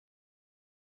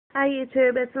Hi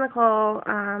YouTube, it's Nicole.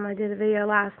 I did a video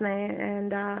last night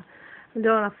and I'm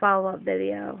doing a follow-up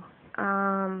video.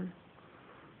 Um,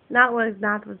 not with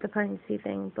the pregnancy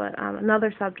thing, but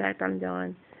another subject I'm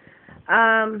doing.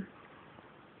 Um,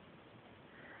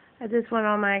 I just went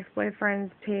on my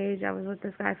ex-boyfriend's page. I was with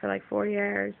this guy for like 4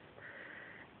 years,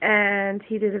 and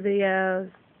he did a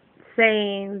video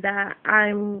saying that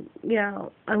I'm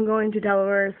going to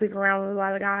Delaware, sleeping around with a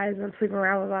lot of guys. I'm sleeping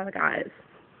around with a lot of guys.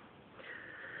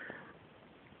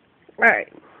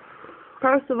 Alright.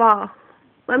 First of all,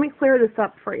 let me clear this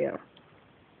up for you,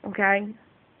 okay?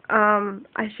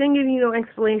 I shouldn't give you no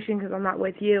explanation because I'm not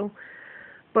with you,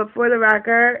 but for the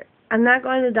record, I'm not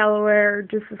going to Delaware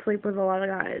just to sleep with a lot of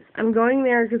guys. I'm going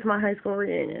there because of my high school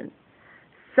reunion.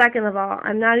 Second of all,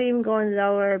 I'm not even going to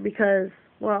Delaware because,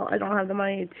 well, I don't have the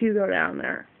money to go down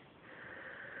there.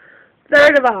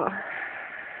 Third of all,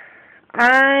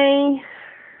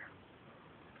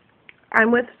 I'm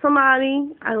with somebody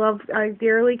I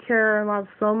dearly care and love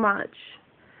so much,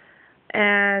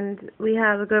 and we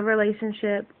have a good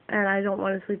relationship, and I don't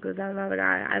want to sleep with another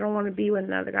guy. I don't want to be with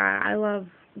another guy. I love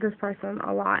this person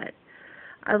a lot.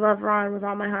 I love Ron with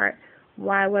all my heart.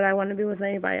 Why would I want to be with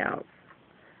anybody else?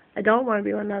 I don't want to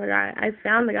be with another guy. I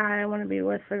found the guy I want to be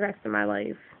with for the rest of my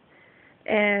life.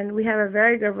 And we have a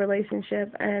very good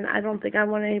relationship, and I don't think I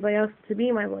want anybody else to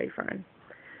be my boyfriend.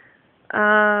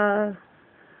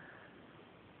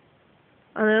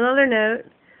 On another note,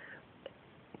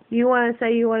 you want to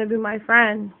say you want to be my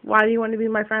friend. Why do you want to be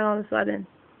my friend all of a sudden?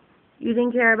 You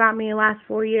didn't care about me in the last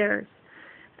 4 years.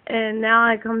 And now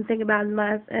I come think about it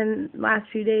in the last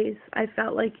few days, I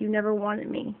felt like you never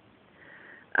wanted me.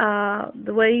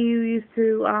 The way you used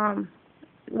to,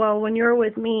 when you were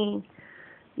with me,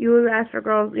 you would ask for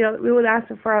girls, we would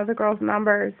ask for other girls'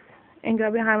 numbers and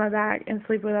go behind my back and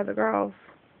sleep with other girls.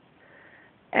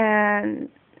 And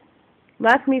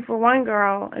left me for one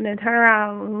girl and then turn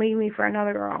around and leave me for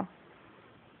another girl.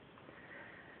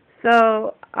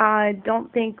 So I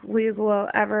don't think we will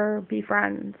ever be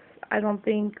friends. I don't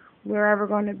think we're ever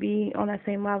going to be on the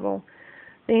same level.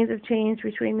 Things have changed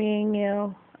between me and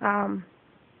you.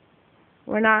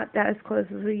 We're not that as close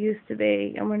as we used to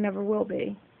be, and we never will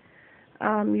be.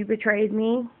 You betrayed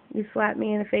me. You slapped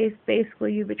me in the face.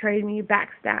 Basically, you betrayed me. You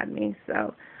backstabbed me.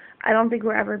 So I don't think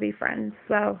we'll ever be friends.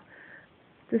 So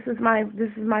this is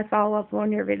my follow-up on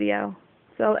your video.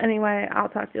 So anyway, I'll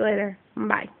talk to you later.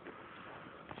 Bye.